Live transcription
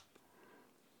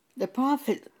The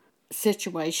prophet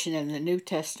situation in the New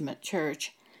Testament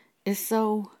church is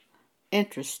so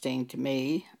interesting to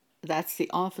me. That's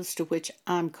the office to which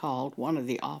I'm called, one of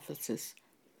the offices.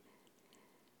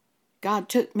 God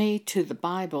took me to the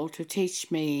Bible to teach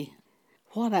me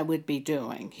what I would be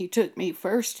doing. He took me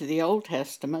first to the Old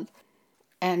Testament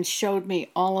and showed me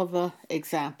all of the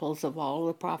examples of all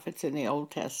the prophets in the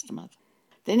Old Testament.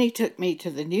 Then he took me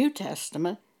to the New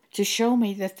Testament to show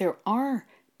me that there are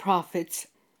prophets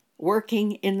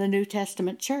working in the New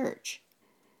Testament church.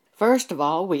 First of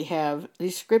all, we have the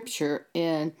scripture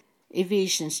in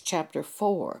Ephesians chapter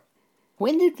 4.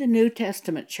 When did the New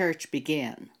Testament church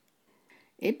begin?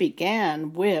 It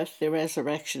began with the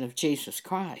resurrection of Jesus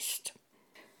Christ.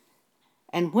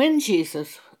 And when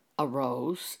Jesus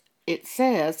arose, it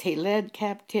says he led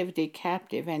captivity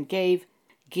captive and gave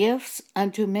gifts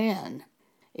unto men.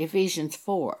 Ephesians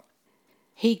 4.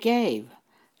 He gave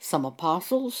some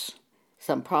apostles,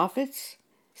 some prophets,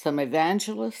 some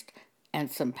evangelists,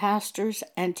 and some pastors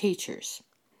and teachers,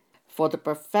 for the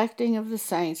perfecting of the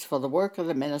saints, for the work of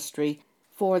the ministry,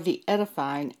 for the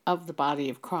edifying of the body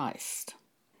of Christ.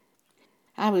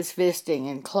 I was visiting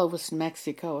in Clovis,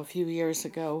 Mexico a few years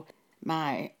ago.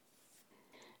 My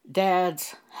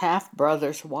dad's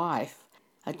half-brother's wife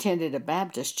attended a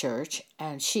Baptist church,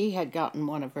 and she had gotten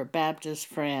one of her Baptist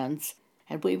friends,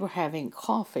 and we were having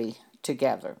coffee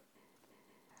together.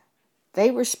 They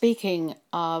were speaking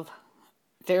of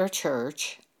their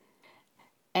church,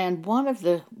 and one of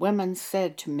the women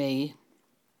said to me,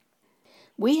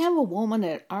 "We have a woman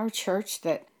at our church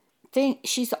that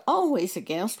she's always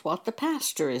against what the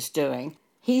pastor is doing.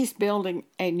 He's building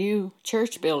a new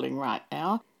church building right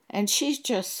now, and she's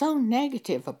just so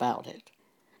negative about it."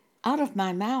 Out of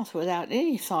my mouth, without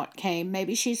any thought, came,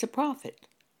 maybe she's a prophet.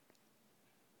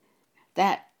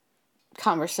 That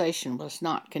conversation was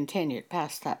not continued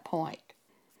past that point.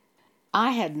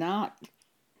 I had not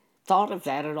thought of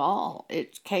that at all.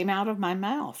 It came out of my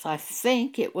mouth. I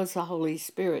think it was the Holy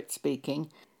Spirit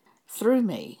speaking through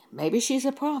me. Maybe she's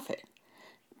a prophet.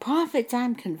 Prophets,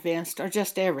 I'm convinced, are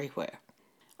just everywhere.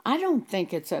 I don't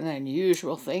think it's an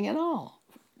unusual thing at all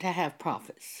to have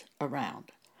prophets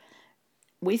around.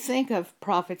 We think of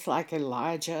prophets like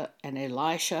Elijah and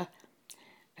Elisha,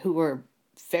 who were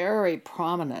very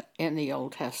prominent in the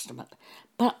Old Testament.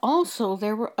 But also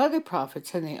there were other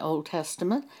prophets in the Old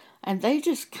Testament, and they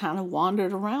just kind of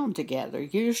wandered around together.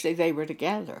 Usually they were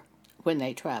together when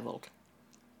they traveled.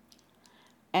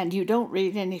 And you don't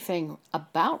read anything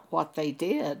about what they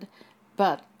did,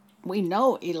 but we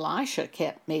know Elisha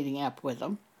kept meeting up with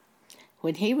them.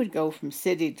 When he would go from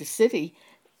city to city,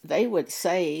 they would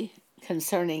say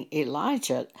concerning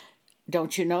Elijah,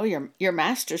 "Don't you know your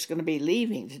master's going to be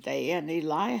leaving today?" And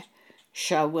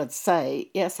Elisha would say,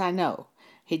 "Yes, I know."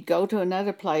 He'd go to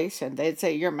another place and they'd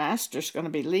say, "Your master's going to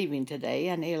be leaving today."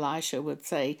 And Elisha would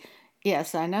say,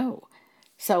 "Yes, I know."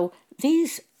 So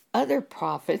these other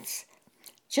prophets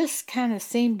just kind of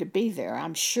seemed to be there.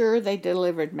 I'm sure they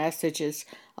delivered messages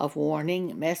of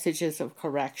warning, messages of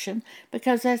correction,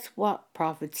 because that's what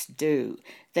prophets do.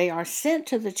 They are sent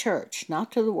to the church,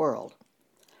 not to the world.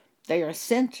 They are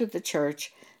sent to the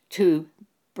church to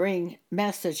bring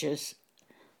messages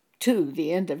to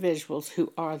the individuals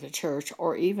who are the church,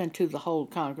 or even to the whole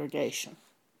congregation.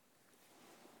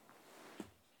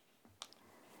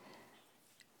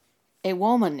 A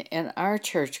woman in our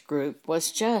church group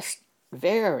was just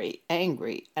very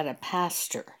angry at a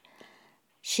pastor.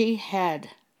 She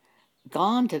had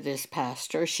gone to this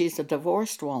pastor. She's a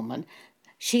divorced woman.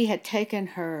 She had taken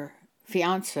her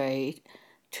fiancé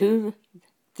to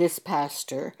this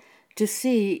pastor to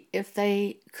see if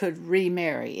they could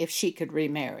remarry, if she could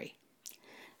remarry.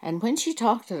 And when she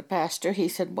talked to the pastor, he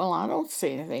said, "Well, I don't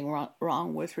see anything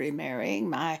wrong with remarrying.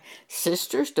 My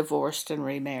sister's divorced and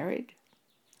remarried."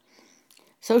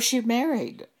 So she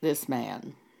married this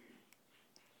man.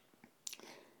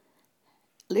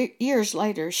 Years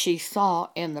later, she saw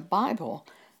in the Bible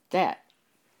that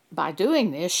by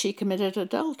doing this, she committed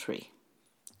adultery.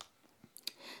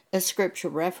 A scripture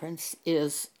reference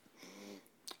is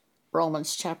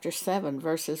Romans chapter 7,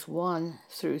 verses 1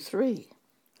 through 3.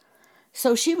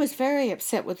 So she was very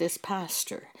upset with this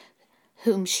pastor,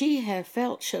 whom she had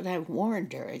felt should have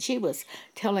warned her, and she was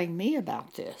telling me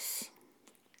about this.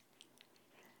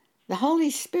 The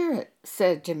Holy Spirit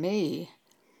said to me,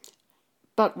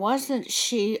 "But wasn't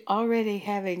she already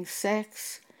having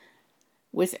sex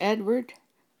with Edward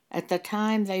at the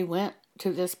time they went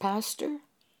to this pastor?"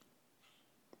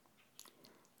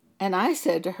 And I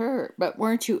said to her, "But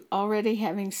weren't you already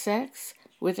having sex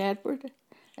with Edward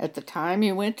at the time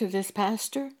you went to this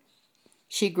pastor?"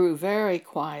 She grew very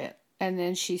quiet, and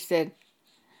then she said,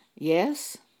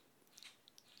 Yes?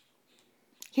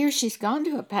 Here she's gone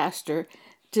to a pastor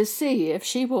to see if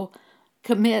she will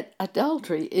commit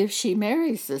adultery if she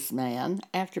marries this man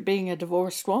after being a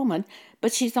divorced woman,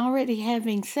 but she's already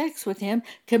having sex with him,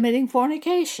 committing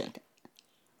fornication.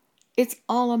 It's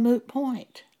all a moot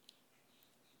point.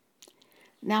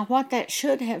 Now, what that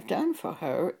should have done for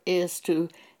her is to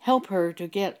help her to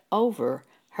get over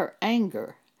her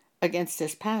anger against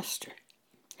this pastor.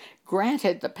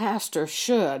 Granted, the pastor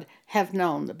should have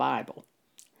known the Bible.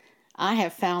 I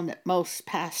have found that most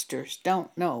pastors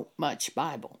don't know much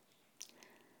Bible.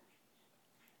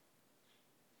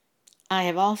 I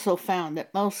have also found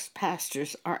that most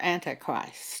pastors are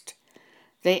Antichrist.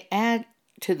 They add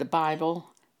to the Bible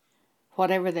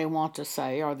whatever they want to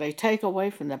say, or they take away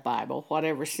from the Bible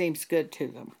whatever seems good to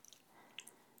them.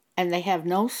 And they have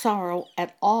no sorrow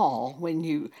at all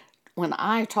when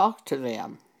I talk to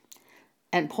them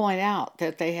and point out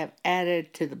that they have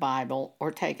added to the Bible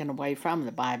or taken away from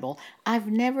the Bible. I've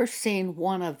never seen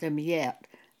one of them yet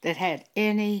that had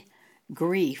any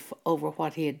grief over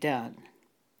what he had done.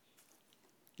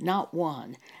 Not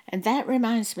one. And that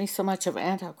reminds me so much of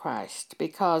Antichrist,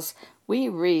 because we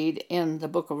read in the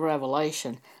book of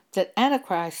Revelation that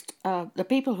Antichrist, the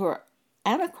people who are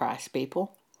Antichrist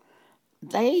people,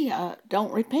 they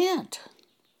don't repent.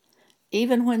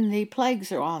 Even when the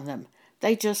plagues are on them,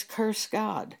 they just curse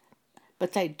God.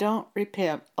 But they don't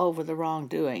repent over the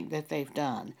wrongdoing that they've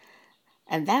done.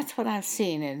 And that's what I've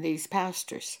seen in these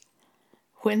pastors.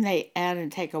 When they add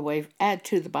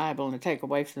to the Bible and take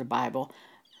away from the Bible,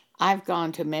 I've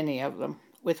gone to many of them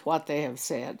with what they have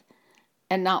said,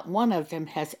 and not one of them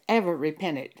has ever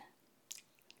repented.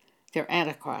 They're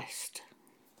Antichrist.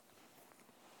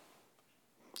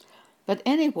 But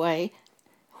anyway,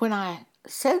 when I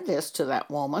said this to that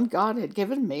woman, God had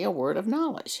given me a word of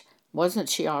knowledge. Wasn't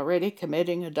she already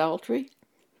committing adultery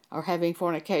or having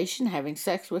fornication, having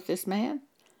sex with this man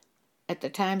at the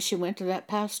time she went to that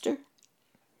pastor?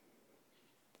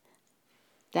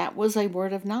 That was a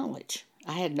word of knowledge.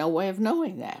 I had no way of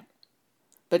knowing that.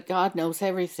 But God knows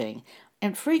everything.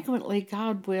 And frequently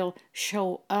God will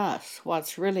show us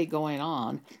what's really going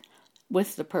on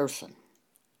with the person.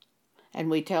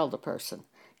 And we tell the person,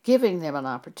 giving them an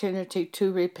opportunity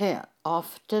to repent.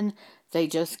 Often they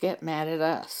just get mad at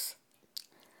us.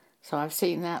 So I've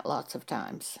seen that lots of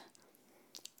times.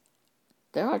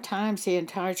 There are times the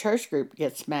entire church group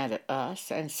gets mad at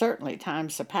us, and certainly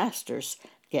times the pastors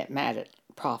get mad at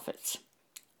prophets.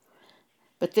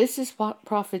 But this is what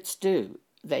prophets do.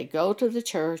 They go to the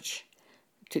church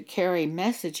to carry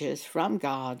messages from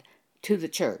God to the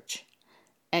church.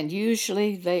 And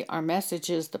usually they are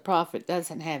messages the prophet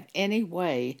doesn't have any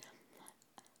way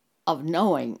of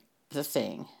knowing the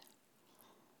thing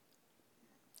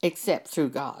except through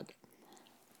God.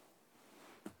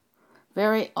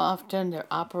 Very often they're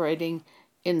operating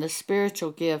in the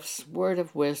spiritual gifts, word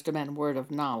of wisdom and word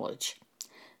of knowledge,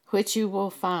 which you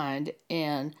will find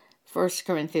in 1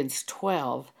 Corinthians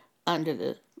 12 under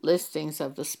the listings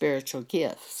of the spiritual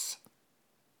gifts.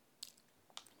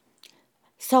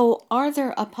 So, are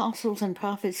there apostles and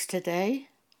prophets today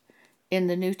in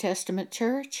the New Testament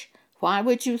church? Why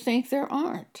would you think there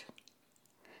aren't?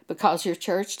 Because your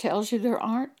church tells you there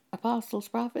aren't apostles,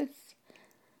 prophets?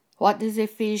 What does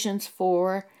Ephesians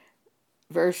 4,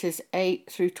 verses 8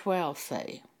 through 12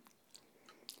 say?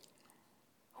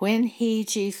 When he,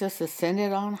 Jesus,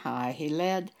 ascended on high, he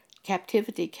led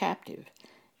captivity captive,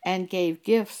 and gave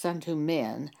gifts unto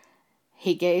men.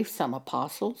 He gave some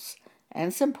apostles,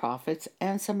 and some prophets,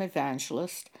 and some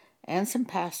evangelists, and some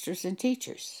pastors and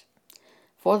teachers,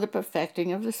 for the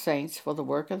perfecting of the saints, for the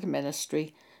work of the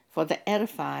ministry, for the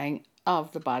edifying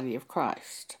of the body of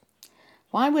Christ.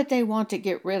 Why would they want to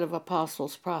get rid of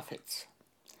apostles, prophets?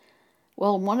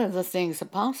 Well, one of the things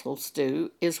apostles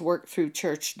do is work through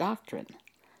church doctrine.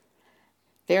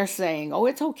 They're saying,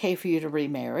 it's okay for you to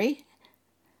remarry.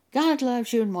 God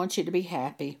loves you and wants you to be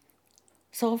happy.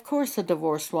 So, of course, a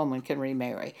divorced woman can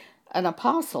remarry. An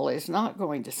apostle is not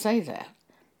going to say that.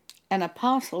 An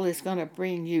apostle is going to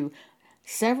bring you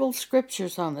several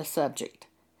scriptures on the subject,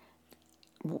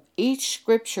 each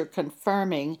scripture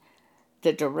confirming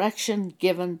the direction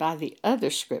given by the other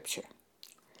scripture.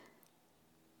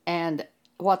 And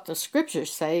what the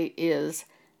scriptures say is,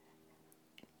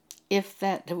 if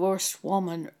that divorced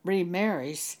woman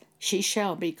remarries, she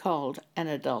shall be called an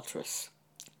adulteress.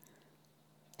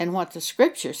 And what the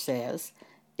scripture says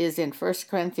is in 1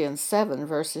 Corinthians 7,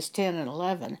 verses 10 and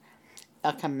 11,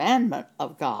 a commandment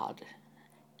of God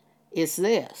is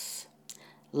this: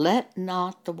 let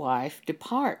not the wife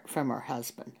depart from her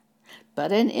husband.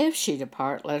 But and if she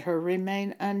depart, let her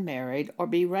remain unmarried or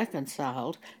be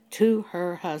reconciled to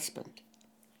her husband.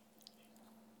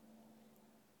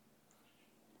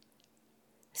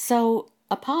 So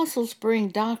apostles bring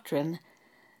doctrine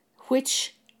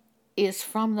which is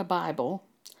from the Bible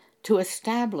to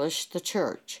establish the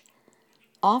church.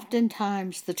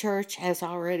 Oftentimes the church has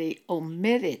already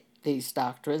omitted these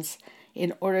doctrines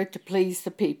in order to please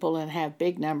the people and have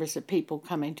big numbers of people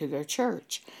coming to their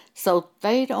church. So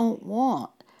they don't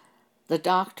want the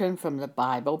doctrine from the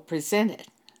Bible presented,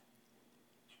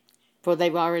 for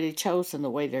they've already chosen the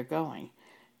way they're going,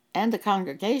 and the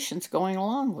congregation's going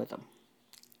along with them.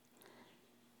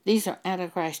 These are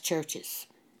Antichrist churches.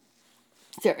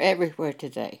 They're everywhere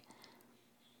today.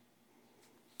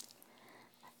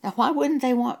 Now, why wouldn't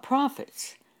they want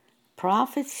prophets?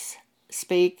 Prophets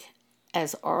speak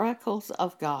as oracles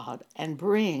of God and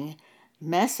bring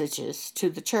messages to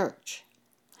the church.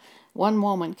 One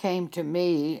woman came to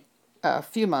me a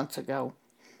few months ago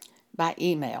by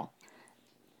email.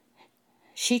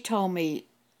 She told me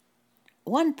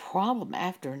one problem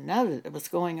after another that was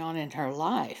going on in her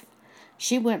life.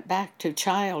 She went back to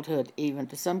childhood, even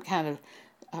to some kind of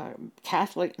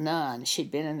Catholic nun.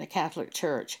 She'd been in the Catholic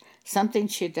Church, something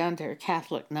she'd done to her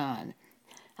Catholic nun.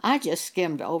 I just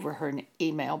skimmed over her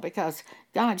email because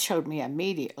God showed me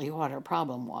immediately what her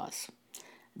problem was.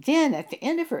 Then at the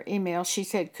end of her email, she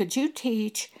said, "Could you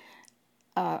teach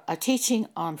a teaching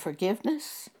on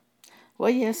forgiveness?" Well,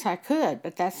 yes, I could,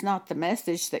 but that's not the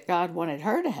message that God wanted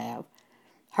her to have.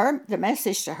 The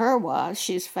message to her was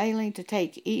she's failing to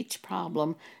take each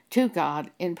problem to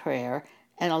God in prayer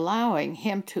and allowing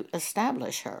Him to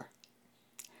establish her.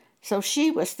 So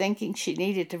she was thinking she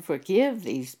needed to forgive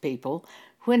these people,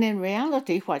 when in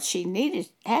reality what she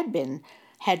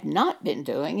had not been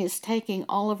doing is taking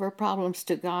all of her problems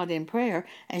to God in prayer,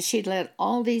 and she'd let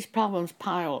all these problems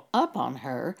pile up on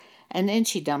her, and then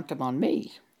she dumped them on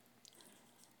me.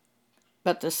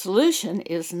 But the solution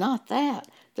is not that.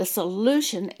 The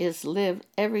solution is live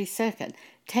every second,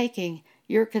 taking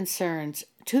your concerns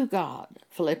to God,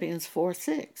 Philippians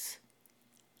 4:6.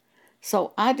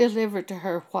 So I delivered to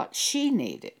her what she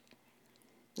needed.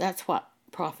 That's what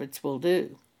prophets will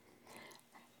do.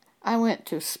 I went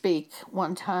to speak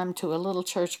one time to a little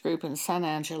church group in San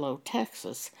Angelo,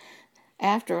 Texas.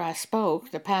 After I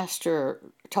spoke, the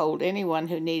pastor told anyone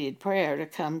who needed prayer to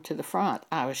come to the front.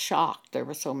 I was shocked there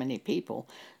were so many people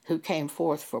who came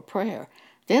forth for prayer.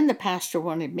 Then the pastor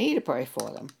wanted me to pray for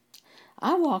them.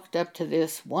 I walked up to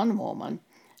this one woman,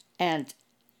 and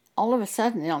all of a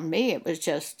sudden on me it was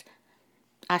just,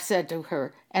 I said to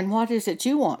her, "And what is it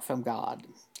you want from God?"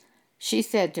 She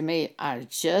said to me, "I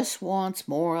just wants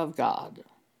more of God."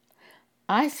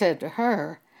 I said to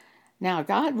her, "Now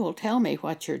God will tell me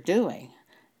what you're doing."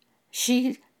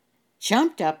 She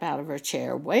jumped up out of her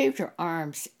chair, waved her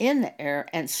arms in the air,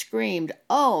 and screamed,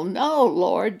 "Oh no,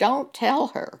 Lord, don't tell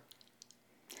her."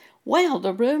 Well,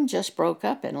 the room just broke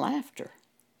up in laughter.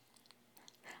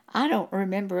 I don't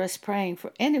remember us praying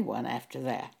for anyone after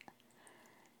that.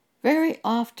 Very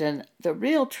often, the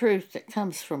real truth that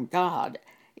comes from God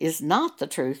is not the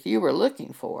truth you were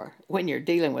looking for when you're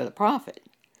dealing with a prophet.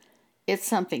 It's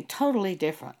something totally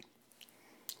different.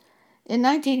 In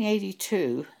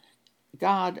 1982,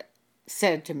 God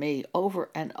said to me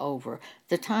over and over,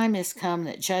 "The time has come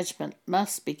that judgment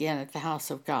must begin at the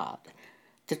house of God.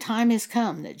 The time has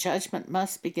come that judgment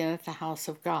must begin at the house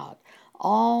of God."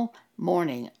 All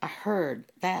morning I heard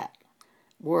that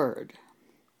word.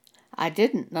 I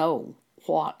didn't know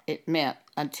what it meant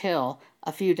until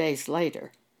a few days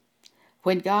later,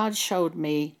 when God showed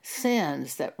me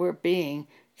sins that were being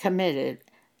committed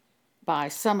by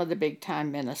some of the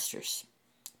big-time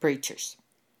preachers.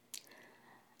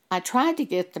 I tried to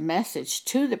get the message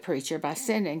to the preacher by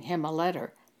sending him a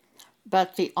letter,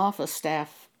 but the office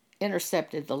staff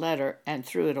intercepted the letter and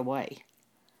threw it away.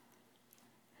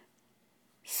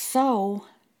 So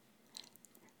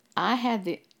I had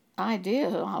the idea,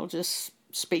 I'll just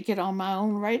speak it on my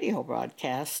own radio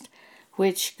broadcast,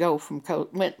 which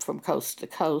went from coast to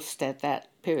coast at that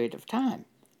period of time.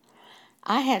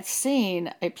 I had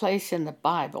seen a place in the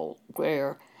Bible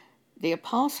where the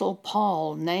Apostle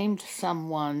Paul named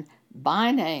someone by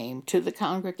name to the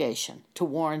congregation to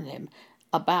warn them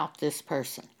about this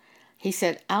person. He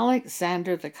said,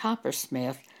 "Alexander the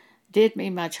coppersmith did me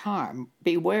much harm.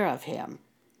 Beware of him,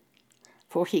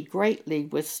 for he greatly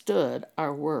withstood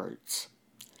our words."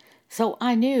 So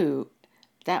I knew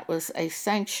that was a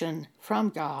sanction from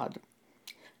God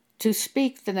to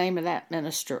speak the name of that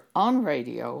minister on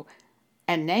radio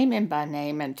and name him by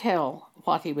name and tell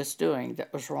what he was doing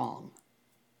that was wrong,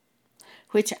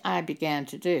 which I began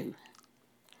to do.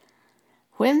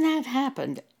 When that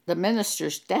happened, the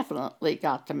ministers definitely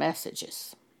got the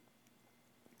messages.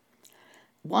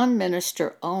 One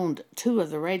minister owned 2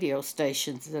 of the radio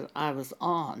stations that I was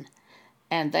on,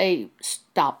 and they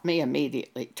stopped me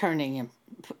immediately,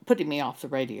 putting me off the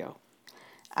radio.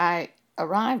 I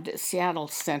arrived at Seattle,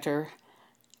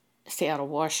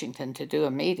 Washington, to do a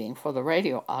meeting for the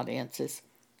radio audiences.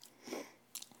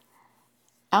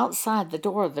 Outside the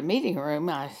door of the meeting room,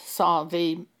 I saw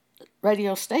the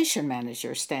radio station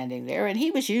manager standing there, and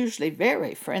he was usually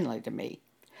very friendly to me.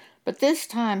 But this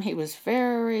time he was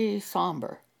very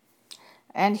somber.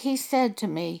 And he said to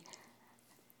me,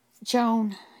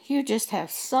 "Joan, you just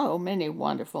have so many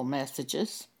wonderful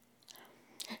messages.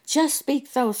 Just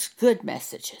speak those good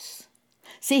messages."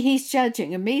 See, he's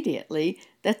judging immediately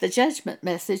that the judgment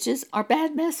messages are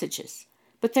bad messages.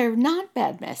 But they're not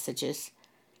bad messages.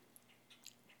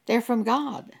 They're from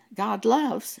God. God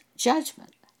loves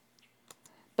judgment.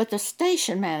 But the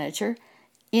station manager,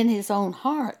 in his own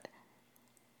heart,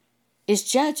 is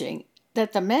judging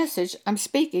that the message I'm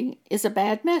speaking is a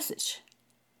bad message.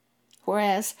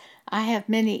 Whereas I have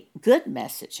many good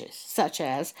messages, such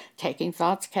as taking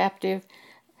thoughts captive,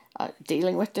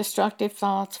 dealing with destructive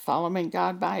thoughts, following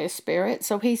God by His Spirit.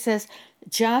 So he says,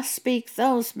 just speak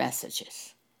those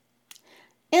messages.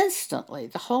 Instantly,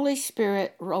 the Holy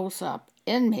Spirit rose up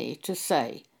in me to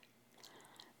say,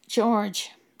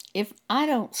 "George, if I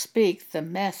don't speak the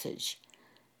message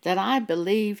that I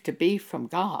believe to be from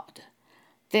God,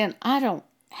 then I don't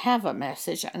have a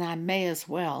message, and I may as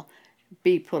well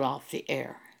be put off the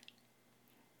air."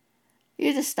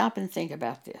 You just stop and think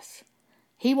about this.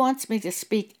 He wants me to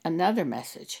speak another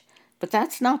message, but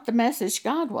that's not the message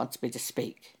God wants me to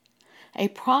speak. A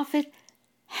prophet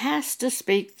has to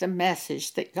speak the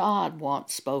message that God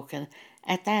wants spoken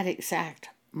at that exact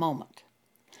moment.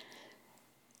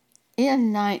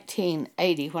 In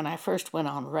 1980, when I first went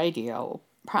on radio,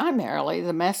 primarily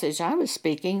the message I was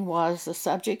speaking was the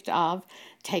subject of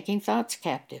taking thoughts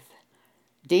captive,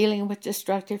 dealing with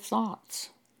destructive thoughts,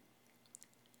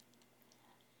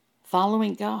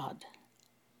 following God,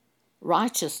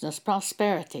 righteousness,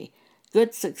 prosperity,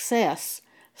 good success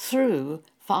through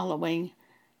following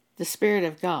the Spirit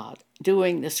of God,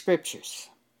 doing the Scriptures.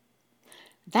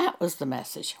 That was the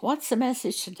message. What's the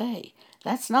message today?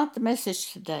 That's not the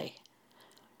message today.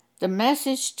 The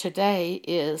message today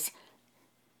is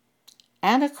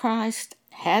Antichrist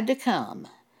had to come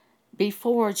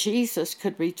before Jesus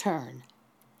could return.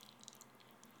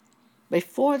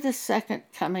 Before the second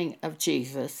coming of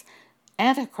Jesus,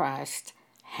 Antichrist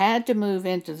had to move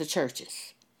into the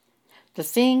churches. The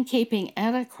thing keeping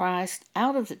Antichrist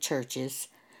out of the churches,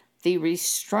 the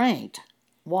restraint,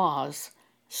 was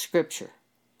Scripture.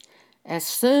 As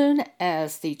soon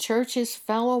as the churches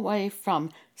fell away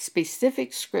from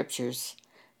specific Scriptures,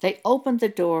 they opened the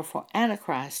door for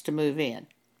Antichrist to move in.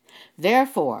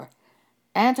 Therefore,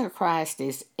 Antichrist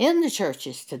is in the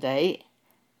churches today,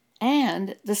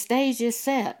 and the stage is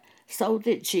set so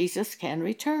that Jesus can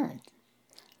return.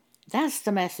 That's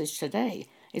the message today.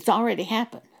 It's already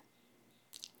happened.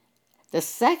 The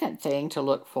second thing to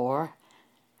look for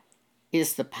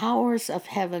is the powers of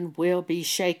heaven will be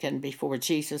shaken before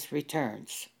Jesus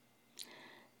returns.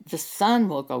 The sun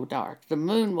will go dark, the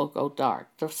moon will go dark,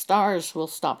 the stars will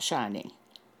stop shining.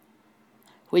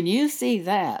 When you see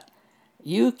that,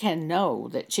 you can know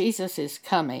that Jesus is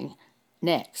coming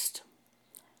next.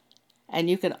 And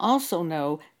you can also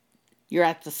know you're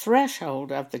at the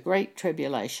threshold of the Great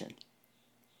Tribulation.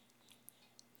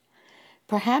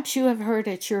 Perhaps you have heard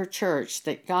at your church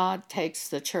that God takes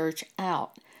the church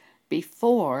out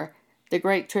before the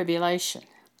Great Tribulation.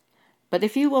 But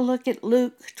if you will look at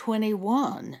Luke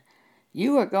 21,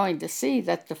 you are going to see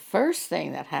that the first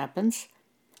thing that happens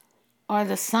are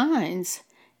the signs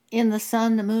in the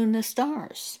sun, the moon, the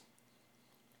stars.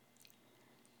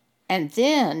 And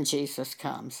then Jesus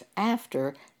comes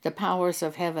after the powers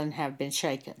of heaven have been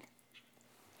shaken.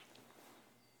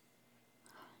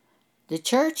 The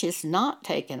church is not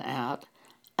taken out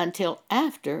until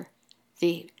after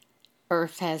the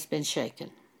earth has been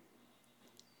shaken.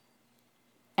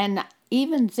 And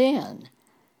even then,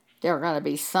 there are going to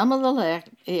be some of the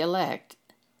elect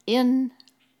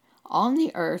on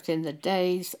the earth in the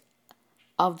days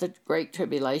of the Great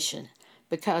Tribulation,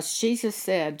 because Jesus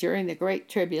said during the Great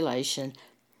Tribulation,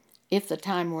 if the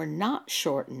time were not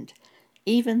shortened,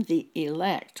 even the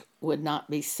elect would not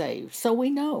be saved. So we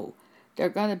know there are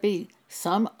going to be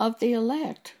some of the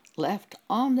elect left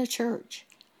on the church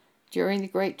during the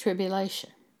Great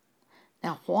Tribulation.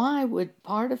 Now, why would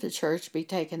part of the church be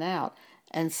taken out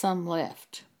and some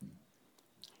left?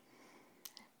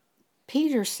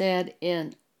 Peter said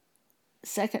in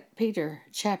 2 Peter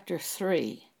chapter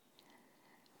 3,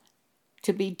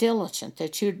 to be diligent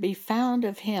that you'd be found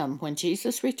of him when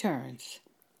Jesus returns,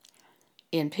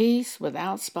 in peace,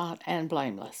 without spot, and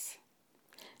blameless.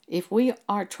 If we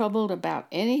are troubled about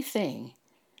anything,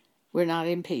 we're not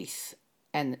in peace.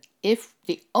 And if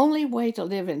the only way to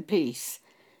live in peace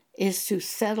is to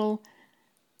settle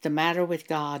the matter with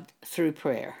God through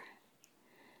prayer,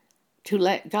 to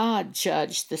let God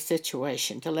judge the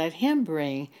situation, to let him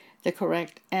bring the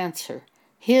correct answer,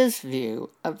 his view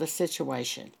of the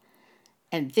situation,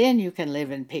 and then you can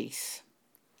live in peace.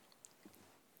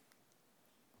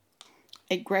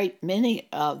 A great many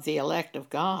of the elect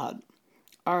of God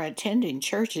are attending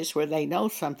churches where they know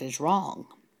something's wrong.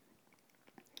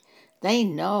 They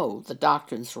know the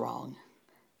doctrine's wrong,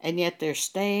 and yet they're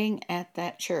staying at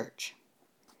that church.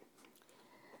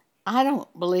 I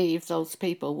don't believe those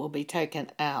people will be taken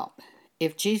out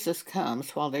if Jesus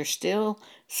comes while they're still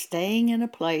staying in a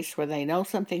place where they know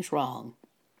something's wrong.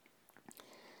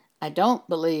 I don't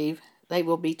believe they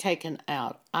will be taken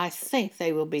out. I think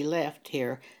they will be left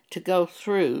here to go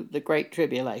through the Great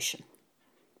Tribulation.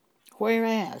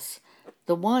 Whereas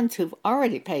the ones who've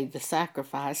already paid the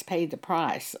sacrifice, paid the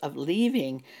price of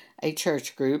leaving a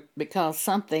church group because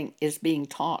something is being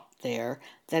taught there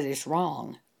that is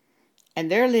wrong, and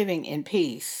they're living in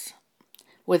peace,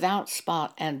 without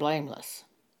spot and blameless,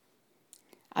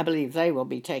 I believe they will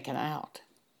be taken out.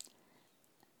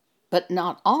 But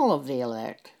not all of the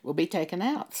elect will be taken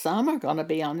out. Some are going to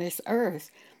be on this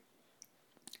earth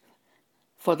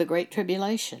for the Great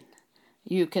Tribulation.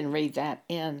 You can read that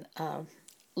in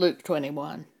Luke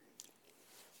 21.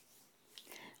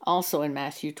 Also in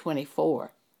Matthew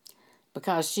 24.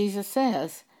 Because Jesus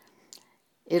says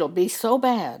it'll be so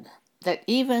bad that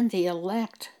even the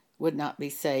elect would not be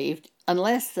saved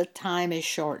unless the time is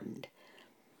shortened.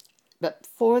 But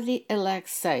for the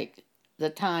elect's sake, the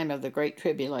time of the Great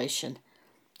Tribulation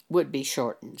would be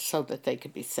shortened so that they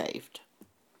could be saved.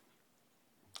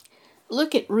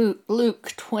 Look at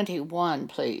Luke 21,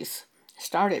 please.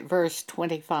 Start at verse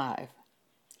 25.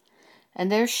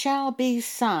 And there shall be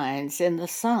signs in the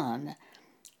sun,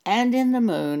 and in the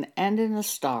moon, and in the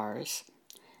stars,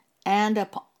 and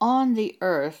upon the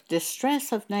earth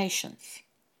distress of nations.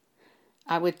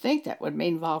 I would think that would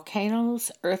mean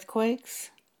volcanoes,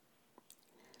 earthquakes.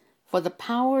 For the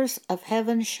powers of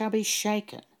heaven shall be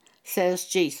shaken, says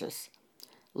Jesus.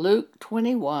 Luke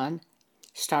 21,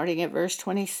 starting at verse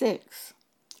 26.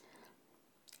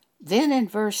 Then in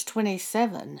verse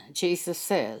 27, Jesus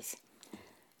says,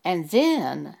 And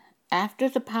then, after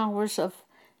the powers of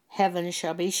heaven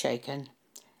shall be shaken,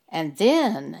 and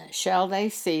then shall they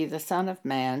see the Son of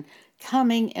Man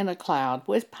coming in a cloud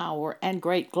with power and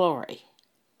great glory.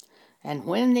 And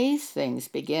when these things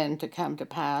begin to come to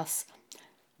pass,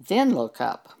 then look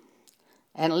up,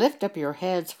 and lift up your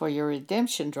heads, for your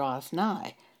redemption draweth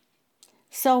nigh.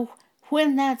 So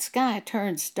when that sky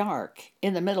turns dark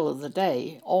in the middle of the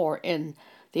day or in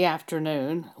the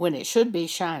afternoon when it should be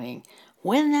shining,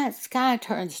 when that sky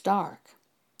turns dark,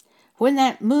 when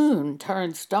that moon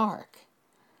turns dark,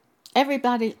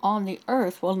 everybody on the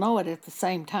earth will know it at the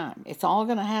same time. It's all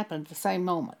going to happen at the same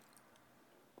moment.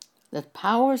 The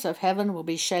powers of heaven will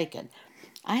be shaken.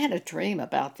 I had a dream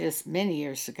about this many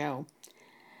years ago.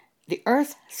 The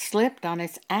earth slipped on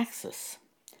its axis.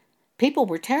 People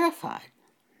were terrified.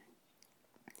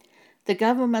 The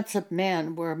governments of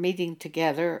men were meeting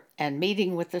together and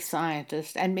meeting with the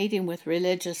scientists and meeting with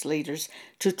religious leaders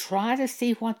to try to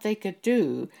see what they could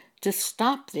do to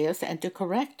stop this and to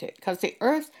correct it, because the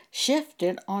earth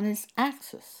shifted on its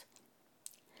axis.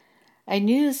 A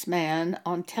newsman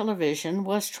on television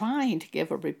was trying to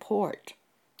give a report,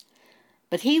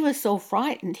 but he was so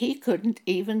frightened he couldn't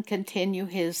even continue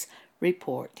his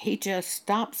report. He just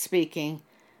stopped speaking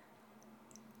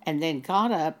and then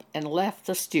got up and left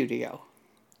the studio.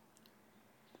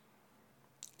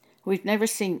 We've never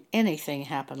seen anything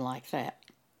happen like that.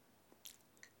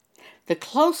 The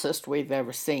closest we've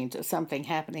ever seen to something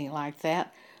happening like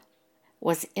that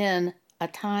was in a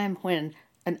time when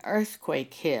an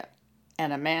earthquake hit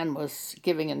and a man was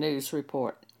giving a news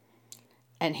report.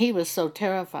 And he was so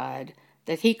terrified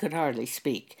that he could hardly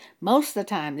speak. Most of the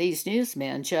time, these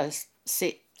newsmen just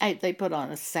they put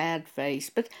on a sad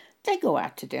face, but they go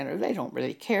out to dinner. They don't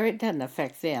really care. It doesn't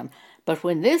affect them. But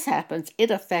when this happens, it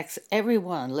affects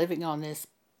everyone living on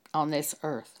this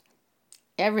earth.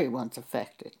 Everyone's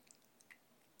affected.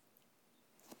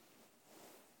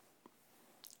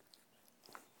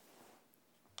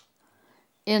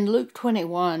 In Luke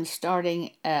 21,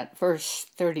 starting at verse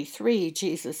 33,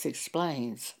 Jesus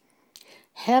explains,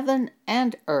 Heaven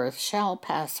and earth shall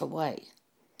pass away,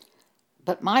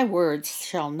 but my words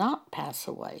shall not pass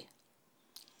away.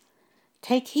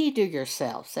 Take heed to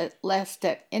yourselves, lest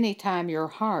at any time your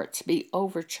hearts be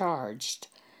overcharged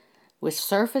with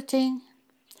surfeiting.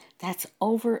 That's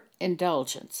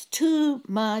overindulgence. Too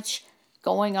much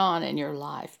going on in your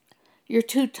life. You're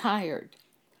too tired.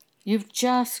 You've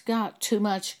just got too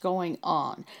much going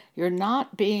on. You're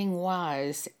not being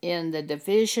wise in the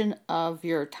division of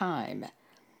your time.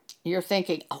 You're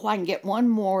thinking, oh, I can get one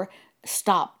more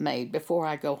stop made before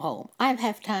I go home. I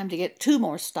have time to get 2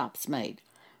 more stops made.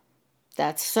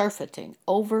 That's surfeiting,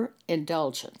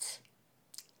 overindulgence.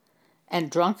 And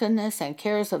drunkenness and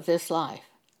cares of this life.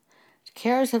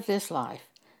 Cares of this life.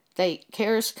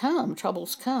 Cares come,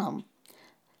 troubles come.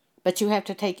 But you have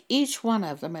to take each one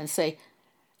of them and say,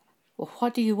 well,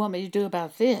 what do you want me to do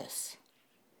about this?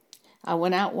 I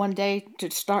went out one day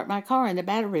to start my car and the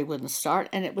battery wouldn't start,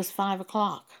 and it was 5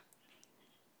 o'clock.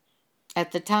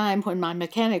 At the time when my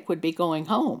mechanic would be going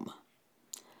home.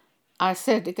 I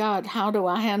said to God, how do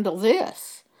I handle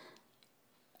this?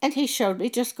 And he showed me,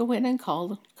 just go in and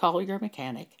call your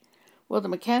mechanic. Well, the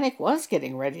mechanic was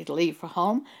getting ready to leave for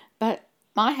home, but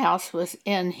my house was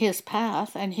in his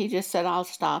path, and he just said, I'll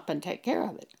stop and take care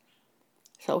of it.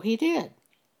 So he did.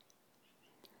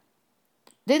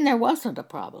 Then there wasn't a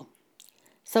problem.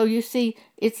 So you see,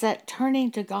 it's that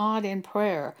turning to God in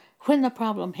prayer when the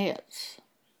problem hits.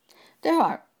 There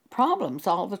are problems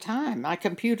all the time. My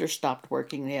computer stopped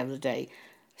working the other day,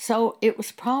 so it was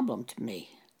a problem to me.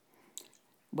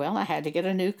 Well, I had to get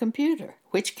a new computer.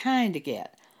 Which kind to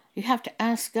get? You have to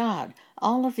ask God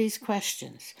all of these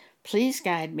questions. Please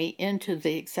guide me into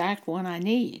the exact one I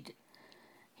need.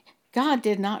 God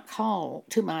did not call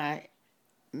to my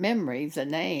memory the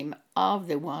name of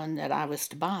the one that I was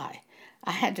to buy.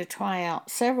 I had to try out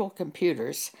several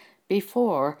computers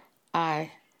before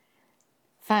I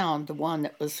found the one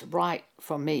that was right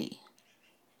for me.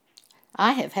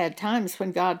 I have had times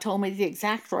when God told me the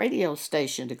exact radio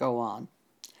station to go on.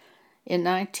 In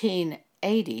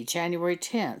 1980, January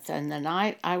 10th, and the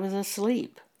night I was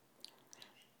asleep,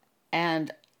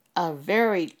 and a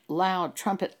very loud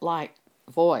trumpet-like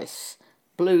voice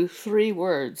blew 3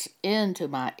 words into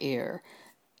my ear,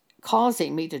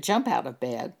 causing me to jump out of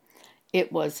bed.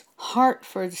 It was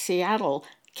Hartford, Seattle,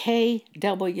 KWJS.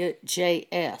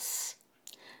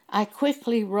 I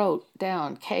quickly wrote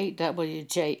down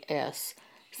KWJS,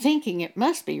 thinking it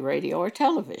must be radio or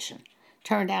television.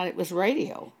 Turned out it was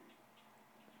radio.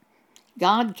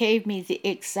 God gave me the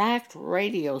exact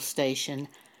radio station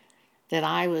that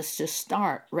I was to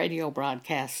start radio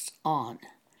broadcasts on.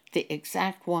 The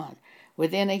exact one.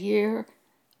 Within a year,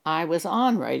 I was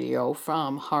on radio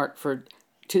from Hartford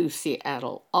to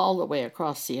Seattle, all the way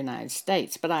across the United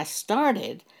States. But I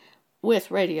started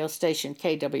with radio station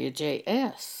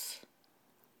KWJS.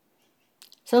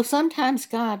 So sometimes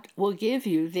God will give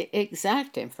you the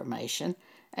exact information,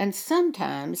 and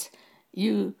sometimes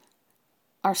you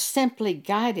are simply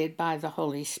guided by the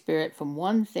Holy Spirit from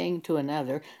one thing to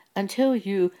another until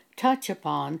you touch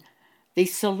upon the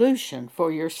solution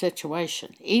for your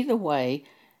situation. Either way,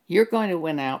 you're going to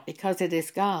win out because it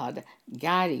is God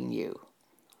guiding you.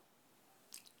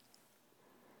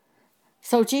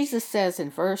 So Jesus says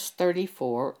in verse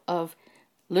 34 of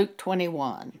Luke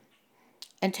 21,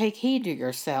 and take heed to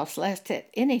yourselves, lest at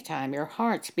any time your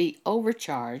hearts be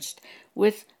overcharged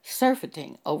with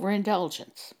surfeiting,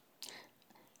 overindulgence,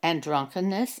 and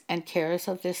drunkenness, and cares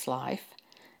of this life,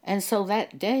 and so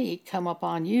that day come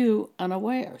upon you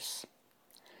unawares.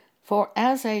 For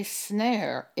as a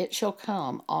snare it shall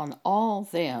come on all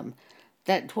them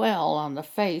that dwell on the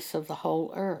face of the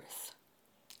whole earth.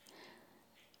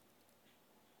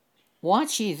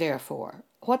 Watch ye therefore.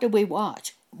 What do we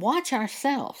watch? Watch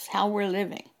ourselves, how we're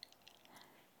living.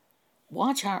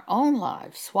 Watch our own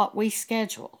lives, what we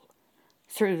schedule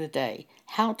through the day,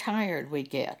 how tired we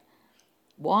get.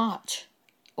 Watch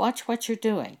what you're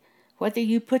doing. Whether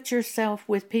you put yourself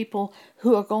with people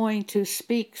who are going to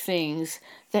speak things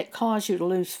that cause you to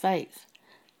lose faith,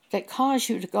 that cause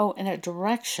you to go in a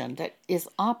direction that is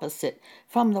opposite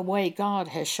from the way God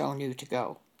has shown you to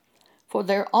go. For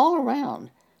they're all around.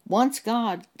 Once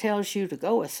God tells you to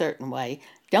go a certain way,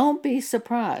 don't be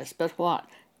surprised but what?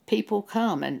 People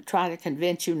come and try to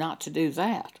convince you not to do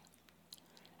that.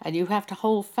 And you have to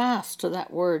hold fast to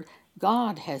that word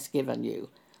God has given you.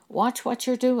 Watch what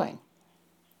you're doing.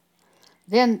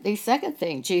 Then the second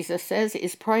thing Jesus says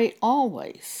is pray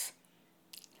always.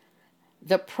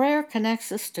 The prayer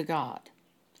connects us to God.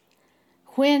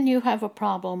 When you have a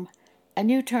problem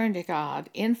and you turn to God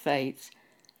in faith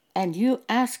and you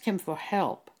ask Him for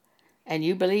help and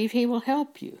you believe He will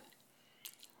help you,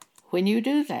 when you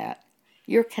do that,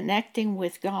 you're connecting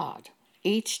with God.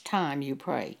 each time you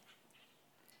pray.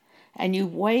 And you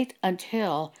wait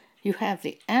until you have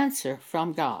the answer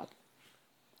from God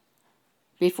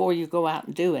before you go out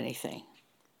and do anything.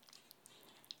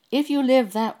 If you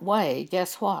live that way,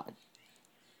 guess what?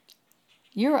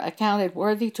 You're accounted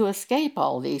worthy to escape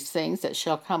all these things that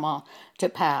shall come on to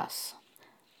pass,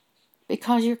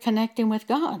 because you're connecting with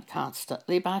God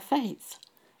constantly by faith,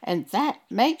 and that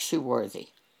makes you worthy.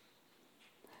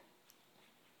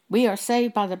 We are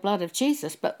saved by the blood of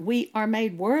Jesus, but we are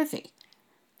made worthy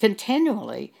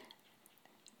continually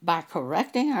by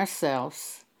correcting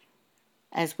ourselves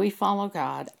as we follow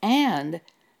God and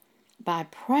by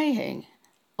praying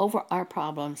over our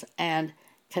problems and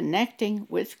connecting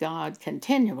with God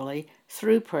continually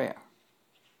through prayer.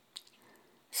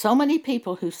 So many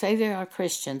people who say they are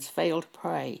Christians fail to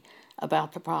pray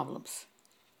about the problems.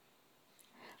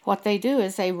 What they do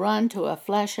is they run to a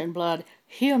flesh and blood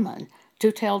human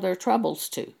to tell their troubles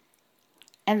to.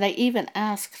 And they even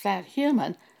ask that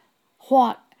human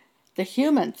what the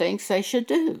human thinks they should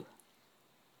do.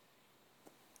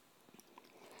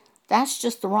 That's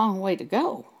just the wrong way to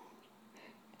go.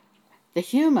 The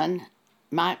human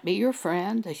might be your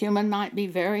friend, the human might be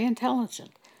very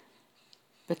intelligent,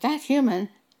 but that human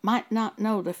might not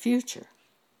know the future.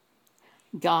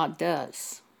 God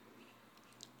does.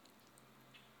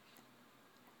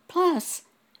 Plus,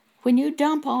 when you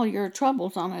dump all your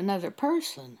troubles on another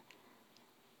person,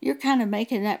 you're kind of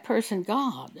making that person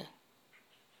God.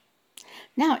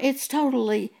 Now, it's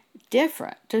totally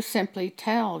different to simply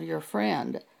tell your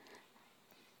friend,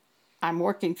 I'm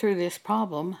working through this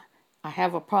problem, I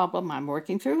have a problem, I'm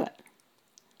working through it,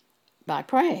 by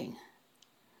praying.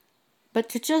 But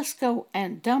to just go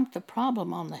and dump the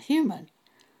problem on the human,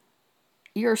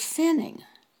 you're sinning.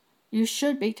 You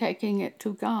should be taking it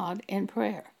to God in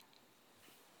prayer.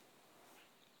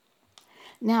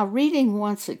 Now, reading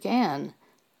once again,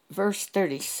 verse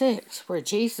 36, where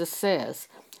Jesus says,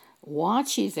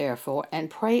 Watch ye therefore, and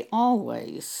pray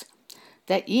always,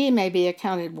 that ye may be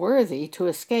accounted worthy to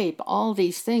escape all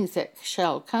these things that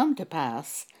shall come to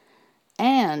pass,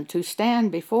 and to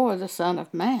stand before the Son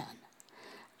of Man.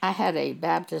 I had a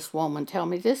Baptist woman tell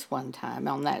me this one time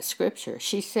on that scripture.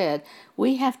 She said,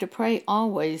 we have to pray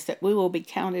always that we will be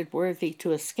counted worthy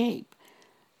to escape.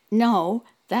 No,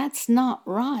 that's not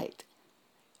right.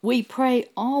 We pray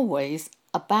always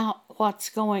about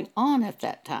what's going on at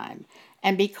that time.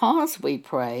 And because we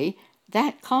pray,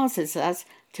 that causes us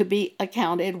to be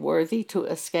accounted worthy to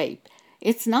escape.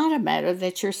 It's not a matter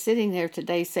that you're sitting there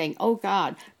today saying, oh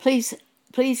God, please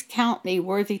count me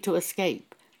worthy to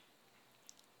escape.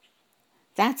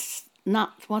 That's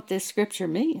not what this scripture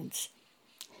means.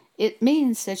 It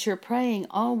means that you're praying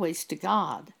always to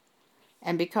God.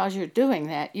 And because you're doing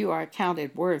that, you are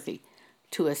accounted worthy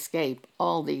to escape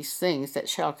all these things that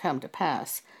shall come to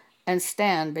pass and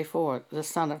stand before the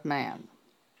Son of Man.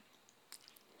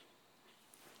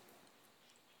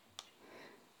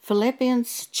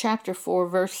 Philippians chapter 4,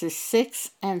 verses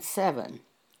 6 and 7.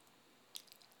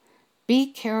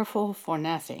 Be careful for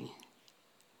nothing,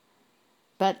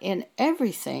 but in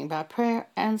everything by prayer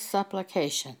and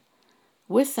supplication,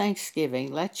 with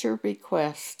thanksgiving, let your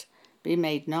request be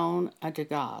made known unto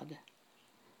God.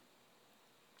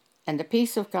 And the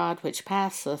peace of God, which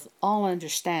passeth all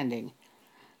understanding,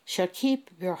 shall keep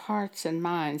your hearts and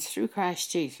minds through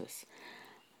Christ Jesus.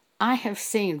 I have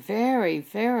seen very,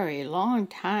 very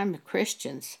long-time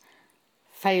Christians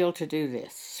fail to do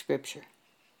this scripture.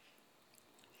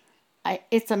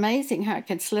 It's amazing how it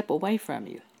can slip away from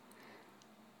you.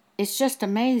 It's just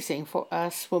amazing for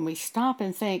us when we stop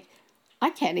and think,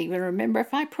 I can't even remember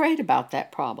if I prayed about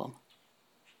that problem.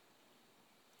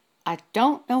 I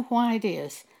don't know why it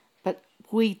is, but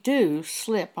we do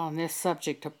slip on this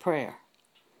subject of prayer.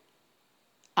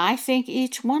 I think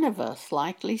each one of us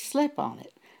likely slip on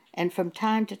it. And from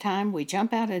time to time, we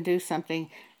jump out and do something,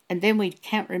 and then we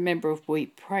can't remember if we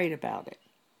prayed about it.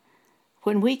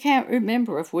 When we can't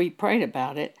remember if we prayed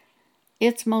about it,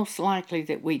 it's most likely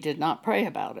that we did not pray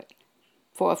about it.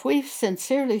 For if we've sat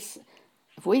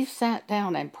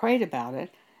down and prayed about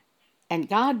it, and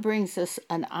God brings us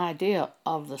an idea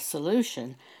of the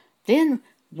solution, then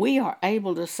we are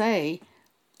able to say,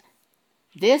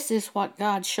 this is what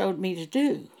God showed me to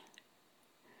do.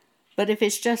 But if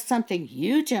it's just something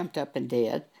you jumped up and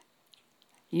did,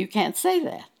 you can't say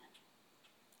that.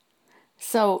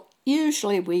 So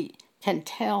usually we can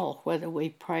tell whether we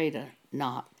prayed or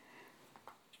not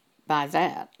by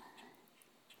that.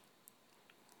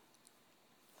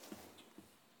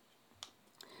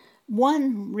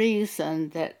 One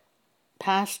reason that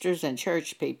pastors and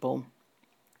church people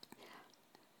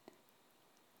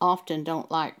often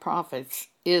don't like prophets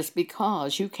is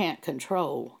because you can't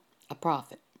control a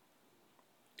prophet.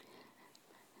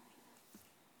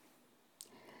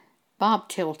 Bob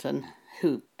Tilton,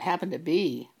 who happened to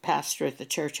be pastor at the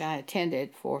church I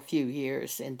attended for a few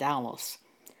years in Dallas,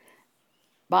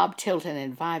 Bob Tilton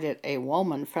invited a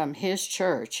woman from his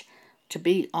church to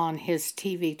be on his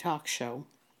TV talk show.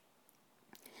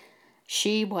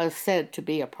 She was said to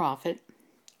be a prophet.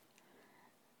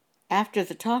 After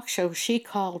the talk show, she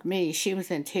called me. She was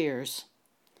in tears.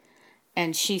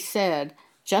 And she said,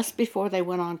 just before they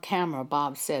went on camera,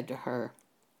 Bob said to her,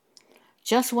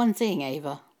 "Just one thing,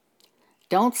 Ava.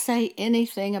 Don't say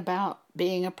anything about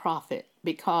being a prophet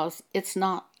because it's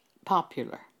not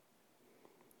popular.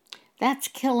 That's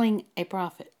killing a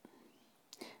prophet."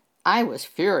 I was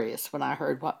furious when I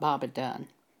heard what Bob had done.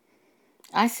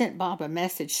 I sent Bob a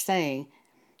message saying,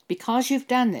 "Because you've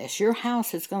done this, your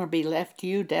house is going to be left to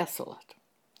you desolate."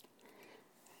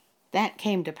 That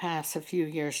came to pass a few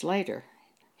years later.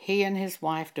 He and his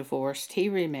wife divorced. He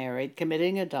remarried,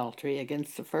 committing adultery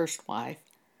against the first wife.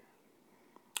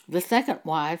 The second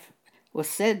wife was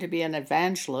said to be an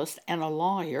evangelist and a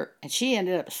lawyer, and she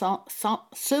ended up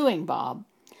suing Bob,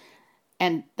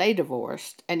 and they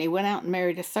divorced, and he went out and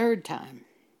married a third time.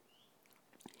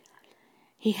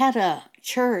 He had a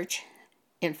church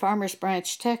in Farmers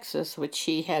Branch, Texas, which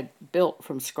he had built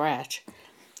from scratch,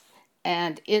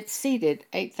 and it seated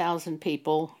 8,000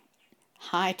 people,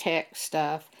 high-tech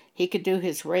stuff. He could do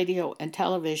his radio and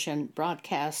television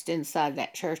broadcast inside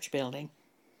that church building.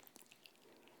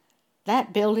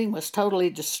 That building was totally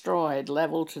destroyed,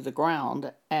 leveled to the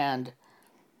ground, and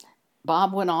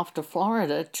Bob went off to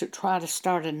Florida to try to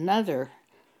start another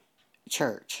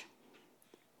church.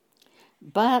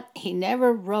 But he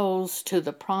never rose to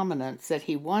the prominence that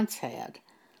he once had.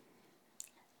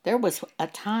 There was a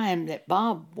time that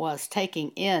Bob was taking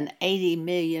in $80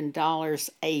 million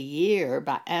a year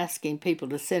by asking people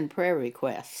to send prayer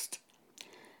requests.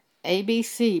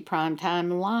 ABC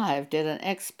Primetime Live did an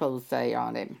expose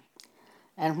on him.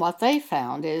 And what they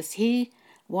found is he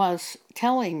was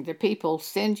telling the people,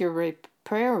 "Send your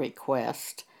prayer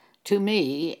request to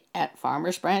me at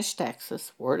Farmers Branch,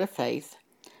 Texas, Word of Faith,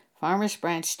 Farmers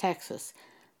Branch, Texas."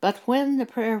 But when the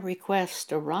prayer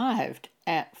request arrived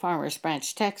at Farmers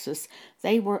Branch, Texas,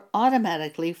 they were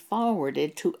automatically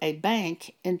forwarded to a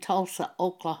bank in Tulsa,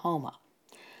 Oklahoma.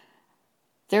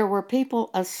 There were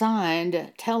people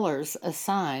assigned, tellers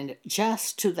assigned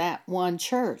just to that one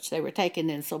church. They were taking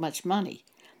in so much money.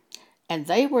 And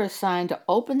they were assigned to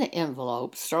open the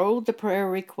envelopes, throw the prayer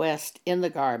request in the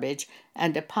garbage,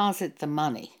 and deposit the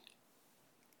money.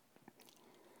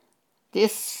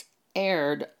 This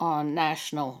aired on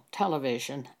national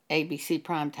television, ABC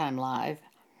Primetime Live.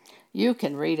 You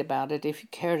can read about it if you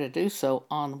care to do so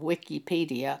on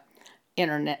Wikipedia,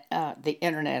 the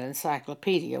Internet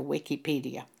Encyclopedia,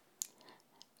 Wikipedia,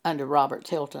 under Robert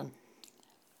Tilton.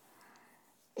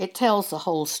 It tells the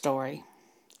whole story.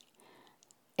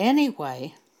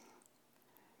 Anyway,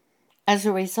 as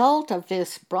a result of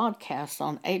this broadcast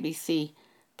on ABC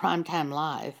Primetime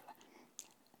Live,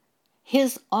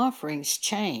 his offerings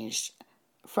changed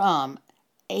from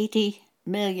 $80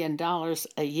 million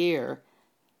a year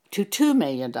to $2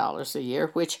 million a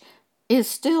year, which is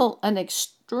still an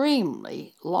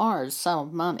extremely large sum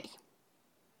of money.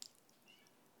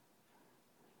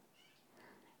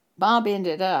 Bob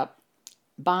ended up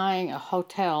buying a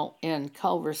hotel in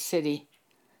Culver City,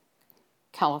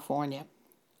 California.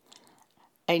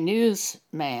 A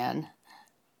newsman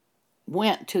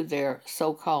went to their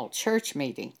so-called church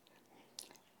meeting.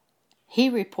 He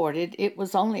reported it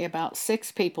was only about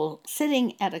 6 people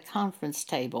sitting at a conference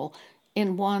table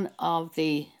in one of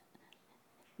the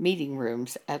meeting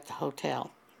rooms at the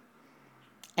hotel.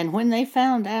 And when they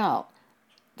found out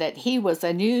that he was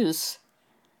a news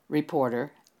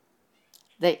reporter,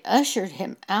 they ushered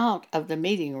him out of the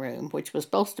meeting room, which was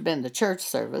supposed to have been the church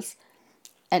service,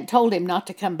 and told him not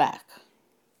to come back.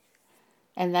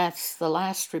 And that's the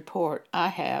last report I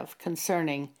have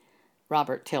concerning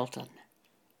Robert Tilton.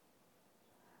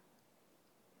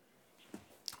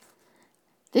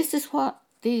 This is what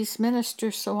these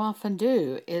ministers so often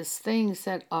do, is things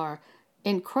that are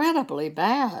incredibly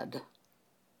bad.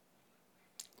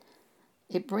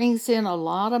 It brings in a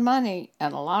lot of money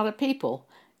and a lot of people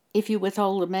if you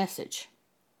withhold a message.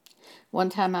 One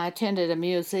time I attended a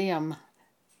museum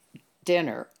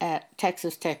dinner at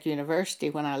Texas Tech University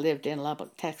when I lived in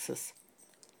Lubbock, Texas.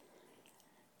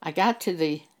 I got to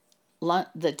the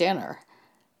dinner.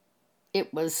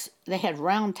 They had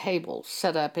round tables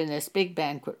set up in this big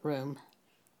banquet room.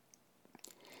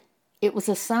 It was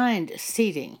assigned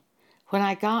seating When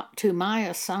I got to my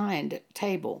assigned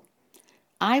table,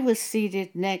 I was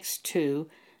seated next to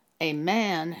a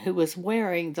man who was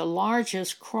wearing the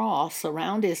largest cross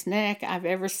around his neck I've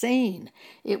ever seen.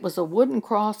 It was a wooden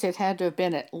cross. It had to have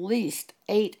been at least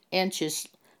 8 inches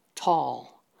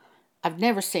tall. I've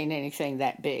never seen anything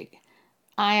that big.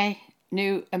 I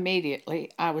knew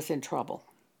immediately I was in trouble.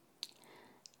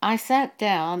 I sat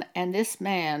down, and this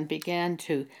man began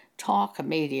to talk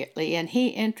immediately, and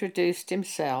he introduced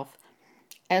himself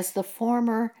as the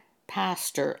former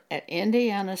pastor at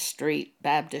Indiana Street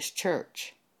Baptist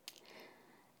Church.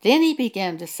 Then he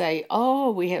began to say,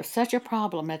 "Oh, we have such a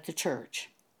problem at the church."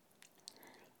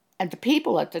 And the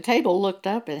people at the table looked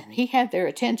up, and he had their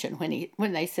attention when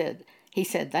he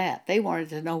said that. They wanted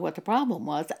to know what the problem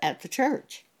was at the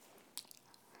church.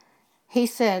 He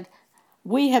said,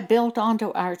 "We have built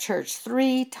onto our church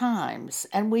 3 times,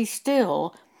 and we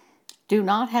still do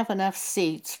not have enough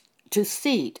seats to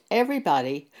seat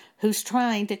everybody who's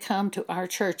trying to come to our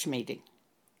church meeting."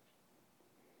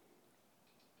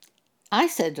 I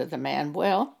said to the man,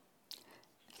 "Well,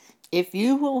 if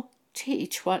you will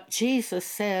teach what Jesus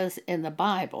says in the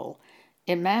Bible,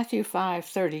 in Matthew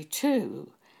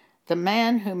 5:32, the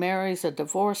man who marries a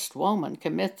divorced woman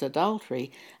commits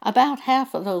adultery, about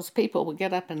half of those people will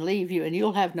get up and leave you, and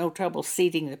you'll have no trouble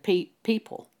seating the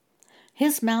people."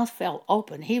 His mouth fell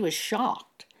open. He was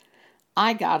shocked.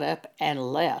 I got up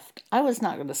and left. I was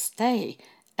not going to stay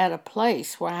at a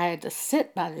place where I had to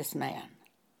sit by this man.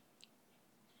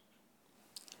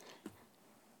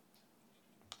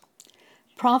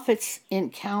 Prophets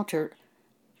encounter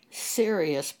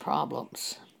serious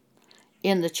problems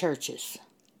in the churches.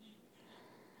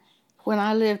 When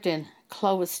I lived in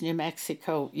Clovis, New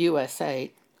Mexico,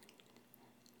 USA,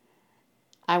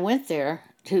 I went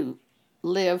there to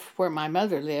live where my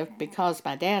mother lived because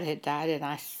my dad had died, and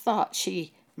I thought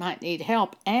she might need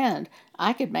help, and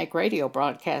I could make radio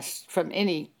broadcasts from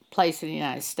any place in the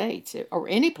United States or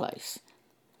any place.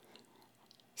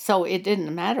 So it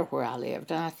didn't matter where I lived,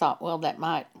 and I thought, well, that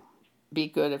might be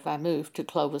good if I moved to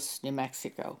Clovis, New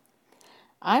Mexico.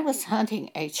 I was hunting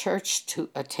a church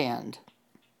to attend.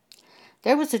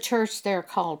 There was a church there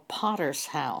called Potter's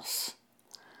House.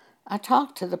 I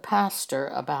talked to the pastor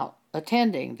about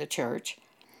attending the church,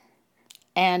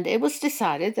 and it was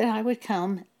decided that I would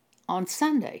come on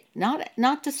Sunday,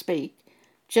 not to speak,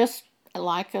 just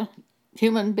like a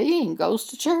human being goes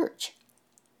to church.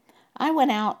 I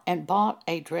went out and bought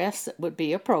a dress that would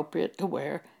be appropriate to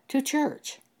wear to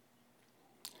church.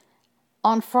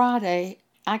 On Friday,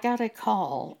 I got a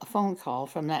phone call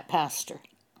from that pastor,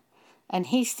 and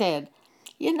he said,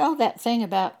 "You know that thing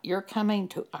about you're coming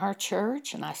to our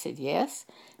church?" And I said, "Yes."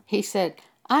 He said,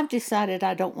 "I've decided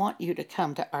I don't want you to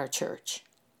come to our church."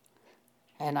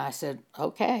 And I said,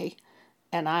 "Okay."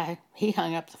 And he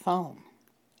hung up the phone.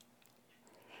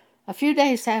 A few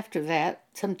days after that,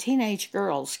 some teenage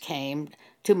girls came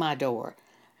to my door.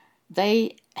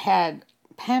 They had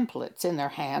pamphlets in their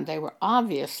hand. They were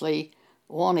obviously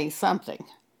wanting something.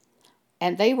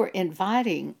 And they were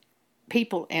inviting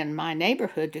people in my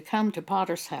neighborhood to come to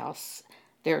Potter's House,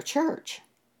 their church.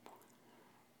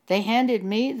 They handed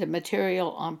me the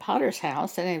material on Potter's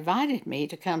House and invited me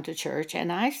to come to church, and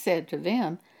I said to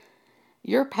them,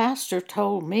 "Your pastor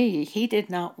told me he did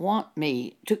not want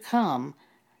me to come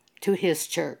to his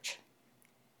church."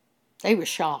 They were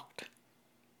shocked.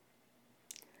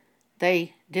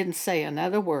 They didn't say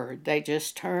another word. They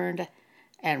just turned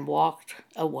and walked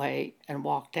away and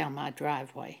walked down my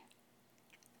driveway.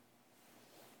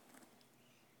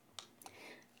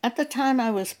 At the time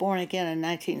I was born again in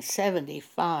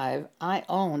 1975, I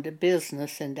owned a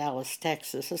business in Dallas,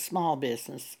 Texas, a small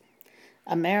business,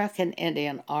 American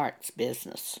Indian Arts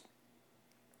business.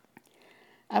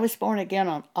 I was born again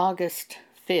on August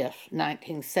 5th,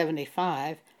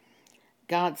 1975.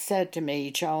 God said to me,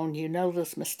 "Joan, you know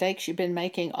those mistakes you've been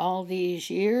making all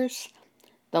these years?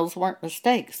 Those weren't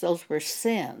mistakes, those were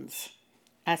sins."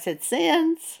 I said,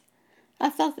 "Sins? I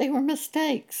thought they were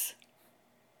mistakes."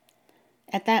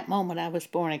 At that moment, I was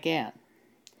born again.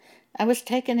 I was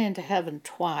taken into heaven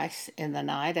twice in the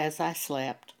night as I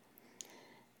slept.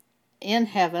 In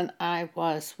heaven, I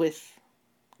was with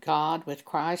God, with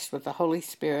Christ, with the Holy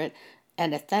Spirit,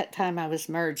 and at that time I was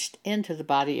merged into the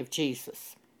body of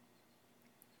Jesus.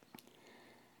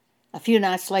 A few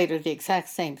nights later, the exact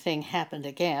same thing happened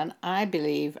again. I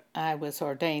believe I was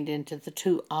ordained into the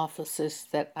 2 offices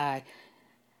that I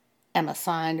am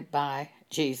assigned by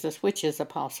Jesus, which is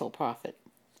apostle, prophet.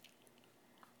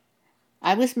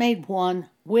 I was made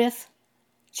one with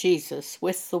Jesus,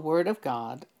 with the Word of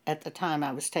God, at the time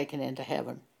I was taken into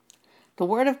heaven. The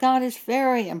Word of God is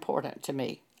very important to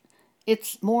me.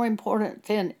 It's more important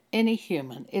than any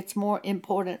human. It's more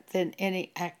important than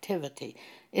any activity.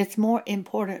 It's more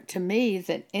important to me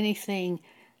than anything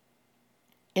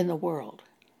in the world.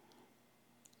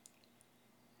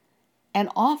 And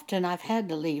often I've had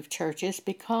to leave churches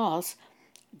because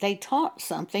they taught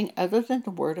something other than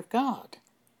the Word of God.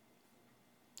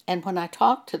 And when I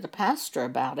talked to the pastor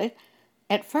about it,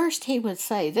 at first he would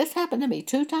say, this happened to me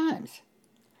 2 times.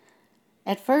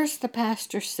 At first the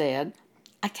pastor said,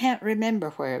 I can't remember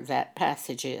where that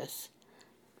passage is.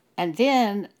 And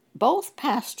then both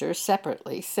pastors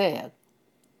separately said,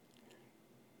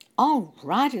 all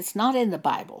right, it's not in the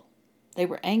Bible. They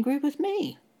were angry with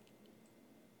me.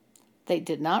 They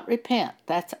did not repent.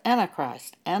 That's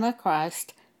Antichrist.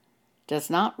 Antichrist does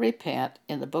not repent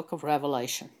in the book of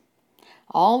Revelation.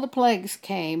 All the plagues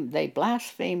came, they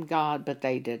blasphemed God, but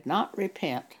they did not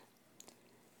repent.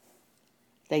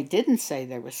 They didn't say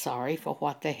they were sorry for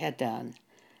what they had done.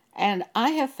 And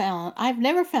I've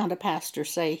never found a pastor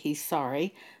say he's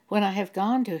sorry when I have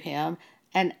gone to him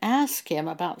and asked him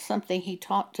about something he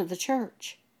taught to the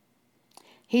church.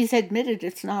 He's admitted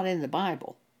it's not in the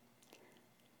Bible.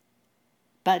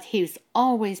 But he's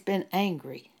always been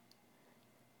angry.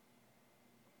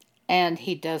 And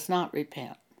he does not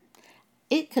repent.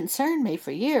 It concerned me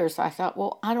for years. I thought,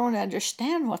 well, I don't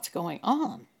understand what's going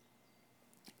on.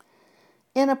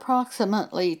 In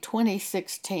approximately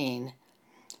 2016,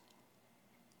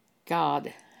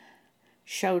 God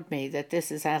showed me that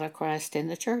this is Antichrist in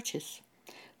the churches.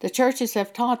 The churches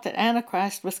have taught that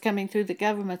Antichrist was coming through the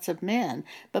governments of men,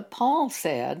 but Paul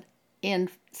said in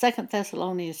 2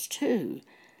 Thessalonians 2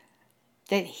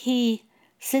 that he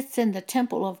sits in the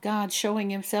temple of God showing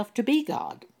himself to be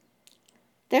God.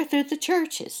 They're through the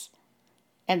churches.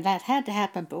 And that had to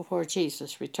happen before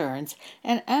Jesus returns.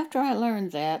 And after I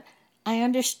learned that, I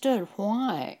understood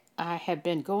why I had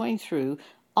been going through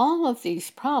all of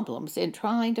these problems in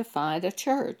trying to find a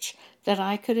church that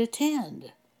I could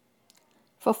attend.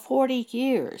 For 40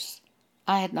 years,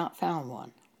 I had not found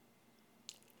one.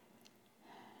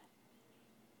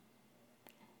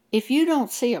 If you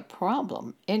don't see a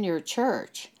problem in your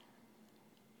church,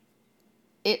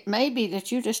 it may be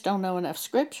that you just don't know enough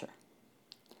Scripture.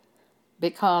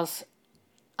 Because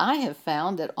I have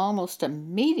found that almost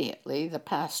immediately the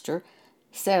pastor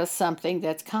says something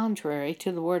that's contrary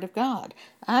to the Word of God.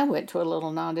 I went to a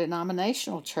little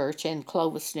non-denominational church in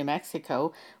Clovis, New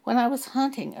Mexico, when I was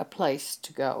hunting a place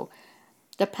to go.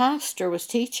 The pastor was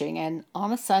teaching, and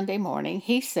on a Sunday morning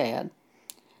he said,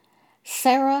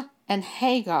 Sarah and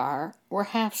Hagar were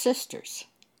half-sisters.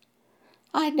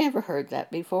 I'd never heard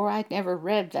that before. I'd never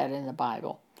read that in the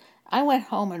Bible. I went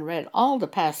home and read all the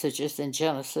passages in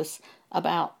Genesis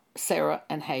about Sarah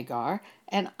and Hagar,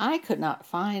 and I could not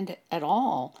find at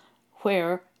all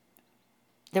where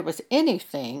there was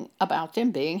anything about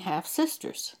them being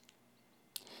half-sisters.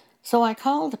 So I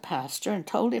called the pastor and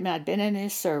told him I'd been in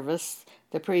his service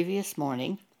the previous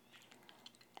morning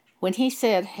when he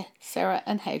said Sarah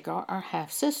and Hagar are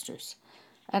half-sisters.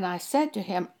 And I said to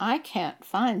him, I can't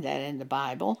find that in the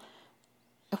Bible.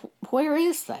 Where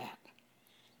is that?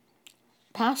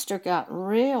 Pastor got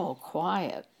real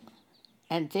quiet.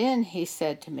 And then he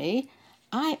said to me,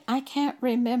 I can't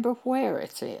remember where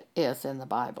it is in the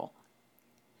Bible.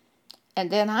 And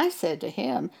then I said to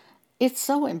him, it's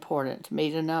so important to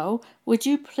me to know. Would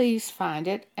you please find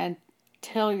it and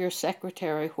tell your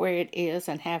secretary where it is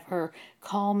and have her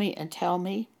call me and tell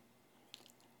me?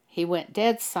 He went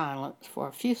dead silent for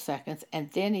a few seconds, and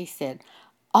then he said,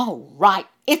 all right,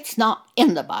 it's not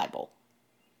in the Bible.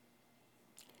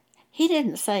 He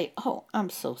didn't say, oh, I'm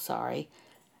so sorry.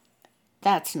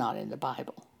 That's not in the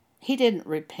Bible. He didn't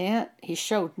repent. He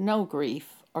showed no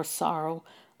grief or sorrow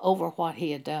over what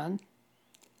he had done.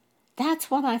 That's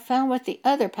what I found with the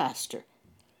other pastor,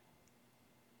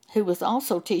 who was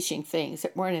also teaching things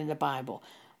that weren't in the Bible.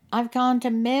 I've gone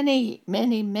to many,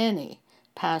 many, many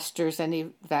pastors and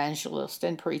evangelists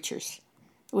and preachers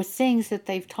with things that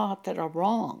they've taught that are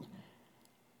wrong.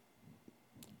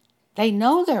 They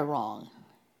know they're wrong,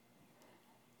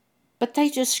 but they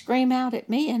just scream out at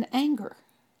me in anger.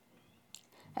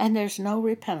 And there's no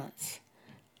repentance.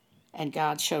 And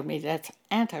God showed me that's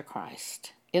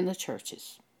Antichrist in the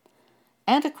churches.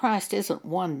 Antichrist isn't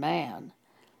one man.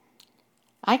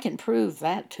 I can prove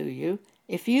that to you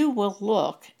if you will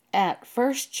look at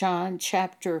 1 John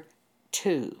chapter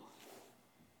 2.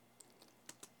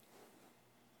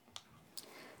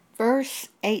 Verse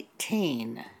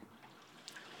 18.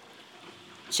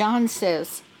 John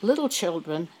says, little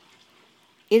children,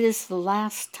 it is the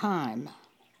last time.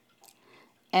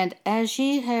 And as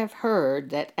ye have heard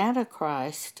that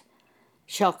Antichrist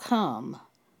shall come,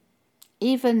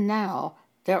 even now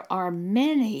there are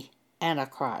many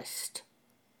antichrists,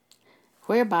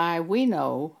 whereby we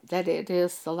know that it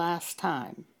is the last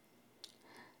time.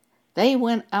 They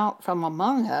went out from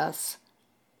among us,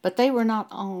 but they were not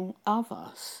all of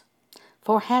us.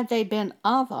 For had they been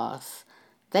of us,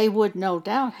 they would no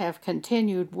doubt have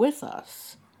continued with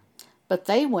us. But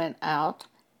they went out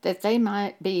that they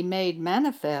might be made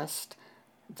manifest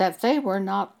that they were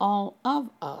not all of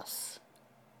us.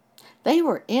 They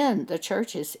were in the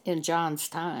churches in John's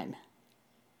time.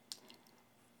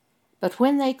 But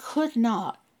when they could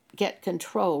not get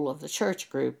control of the church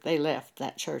group, they left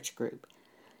that church group.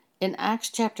 In Acts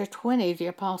chapter 20, the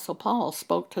Apostle Paul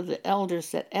spoke to the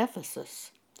elders at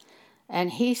Ephesus,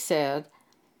 and he said,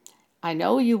 I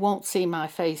know you won't see my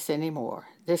face anymore.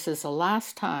 This is the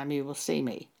last time you will see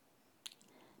me.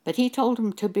 But he told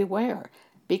them to beware,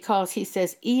 because he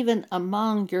says, even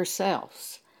among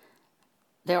yourselves,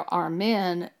 there are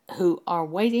men who are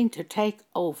waiting to take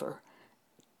over,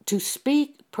 to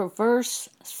speak perverse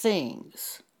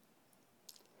things,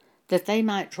 that they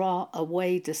might draw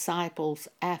away disciples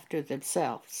after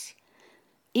themselves.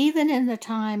 Even in the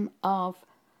time of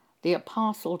the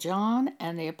Apostle John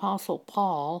and the Apostle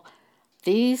Paul,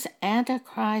 these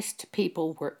Antichrist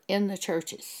people were in the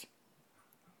churches.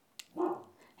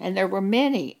 And there were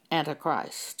many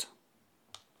Antichrists.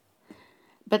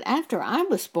 But after I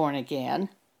was born again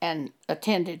and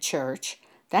attended church,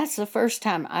 that's the first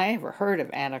time I ever heard of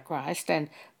Antichrist, and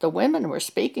the women were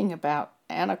speaking about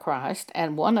Antichrist,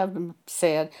 and one of them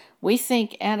said, we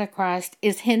think Antichrist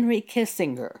is Henry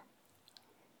Kissinger.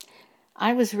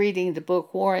 I was reading the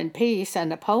book War and Peace and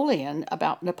Napoleon,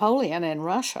 about Napoleon in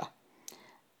Russia.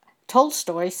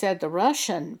 Tolstoy said the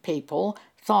Russian people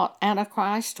thought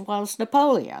Antichrist was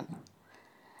Napoleon.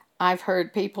 I've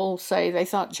heard people say they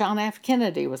thought John F.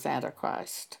 Kennedy was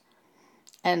Antichrist.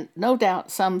 And no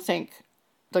doubt some think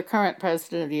the current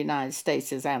president of the United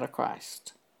States is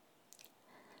Antichrist.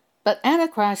 But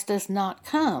Antichrist does not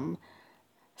come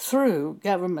through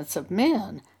governments of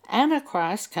men.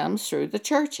 Antichrist comes through the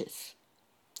churches.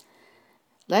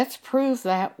 Let's prove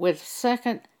that with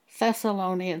 2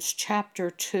 Thessalonians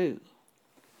chapter 2,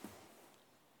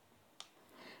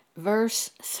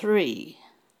 verse 3.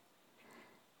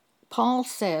 Paul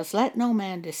says, let no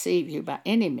man deceive you by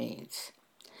any means,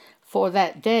 for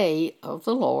that day of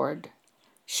the Lord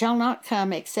shall not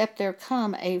come except there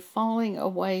come a falling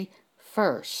away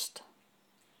first.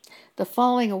 The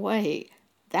falling away,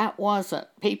 that wasn't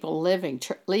people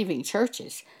leaving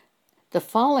churches. The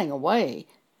falling away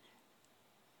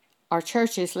are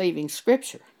churches leaving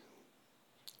Scripture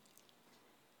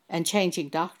and changing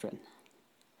doctrine.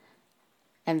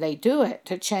 And they do it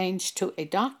to change to a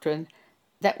doctrine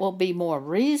that will be more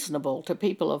reasonable to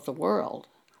people of the world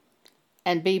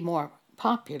and be more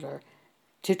popular,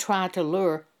 to try to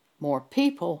lure more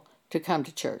people to come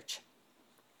to church.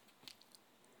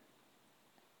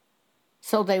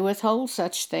 So they withhold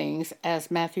such things as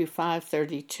Matthew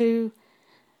 5:32,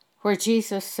 where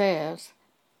Jesus says,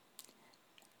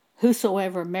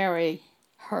 whosoever marry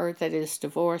her that is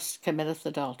divorced committeth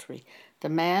adultery. The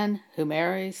man who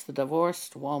marries the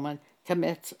divorced woman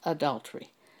commits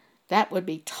adultery. That would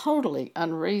be totally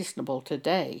unreasonable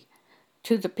today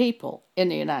to the people in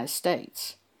the United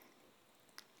States.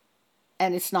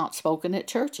 And it's not spoken at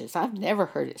churches. I've never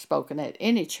heard it spoken at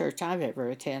any church I've ever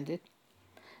attended.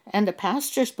 And the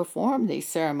pastors perform these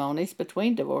ceremonies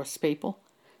between divorced people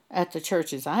at the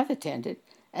churches I've attended.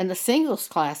 And the singles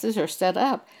classes are set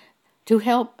up to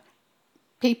help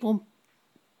people,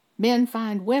 men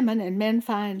find women and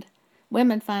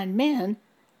women find men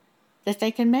that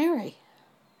they can marry.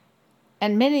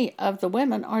 And many of the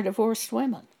women are divorced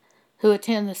women who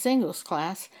attend the singles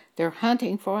class. They're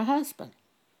hunting for a husband.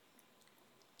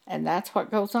 And that's what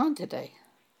goes on today.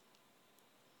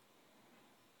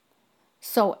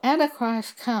 So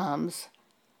Antichrist comes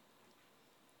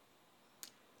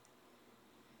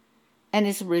and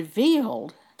is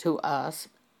revealed to us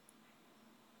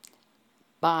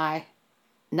by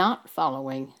not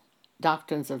following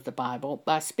doctrines of the Bible,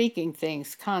 by speaking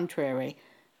things contrary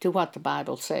to what the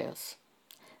Bible says,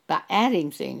 by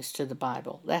adding things to the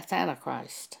Bible. That's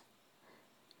Antichrist.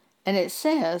 And it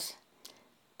says,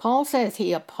 Paul says,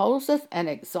 he opposeth and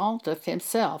exalteth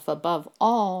himself above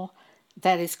all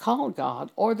that is called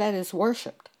God or that is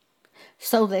worshipped,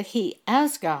 so that he,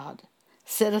 as God,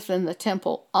 sitteth in the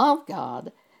temple of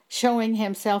God, showing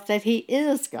himself that he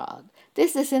is God.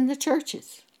 This is in the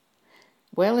churches.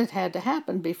 Well, it had to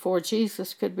happen before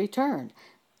Jesus could return.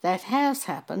 That has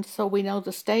happened, so we know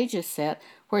the stage is set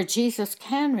where Jesus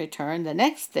can return. The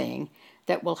next thing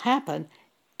that will happen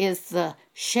is the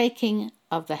shaking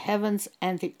of the heavens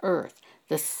and the earth.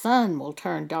 The sun will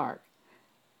turn dark.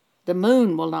 The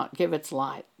moon will not give its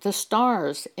light. The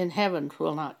stars in heaven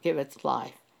will not give its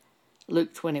light.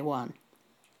 Luke 21.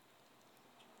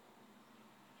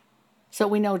 So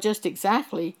we know just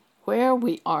exactly where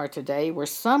we are today. We're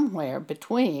somewhere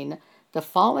between the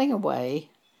falling away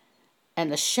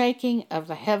and the shaking of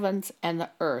the heavens and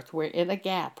the earth. We're in a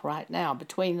gap right now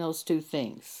between those two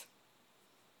things.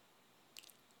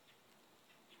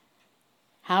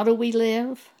 How do we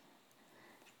live?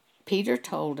 Peter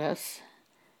told us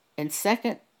in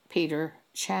 2 Peter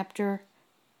chapter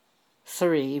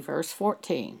 3, verse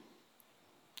 14,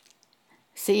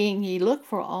 seeing ye look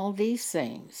for all these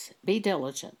things, be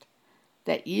diligent,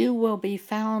 that you will be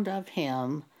found of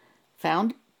him,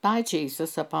 found by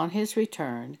Jesus upon his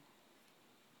return,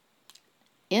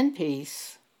 in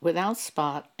peace, without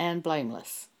spot, and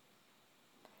blameless.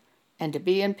 And to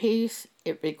be in peace,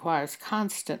 it requires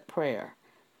constant prayer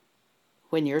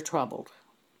when you're troubled.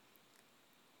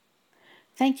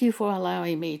 Thank you for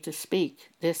allowing me to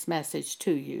speak this message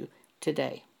to you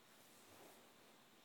today.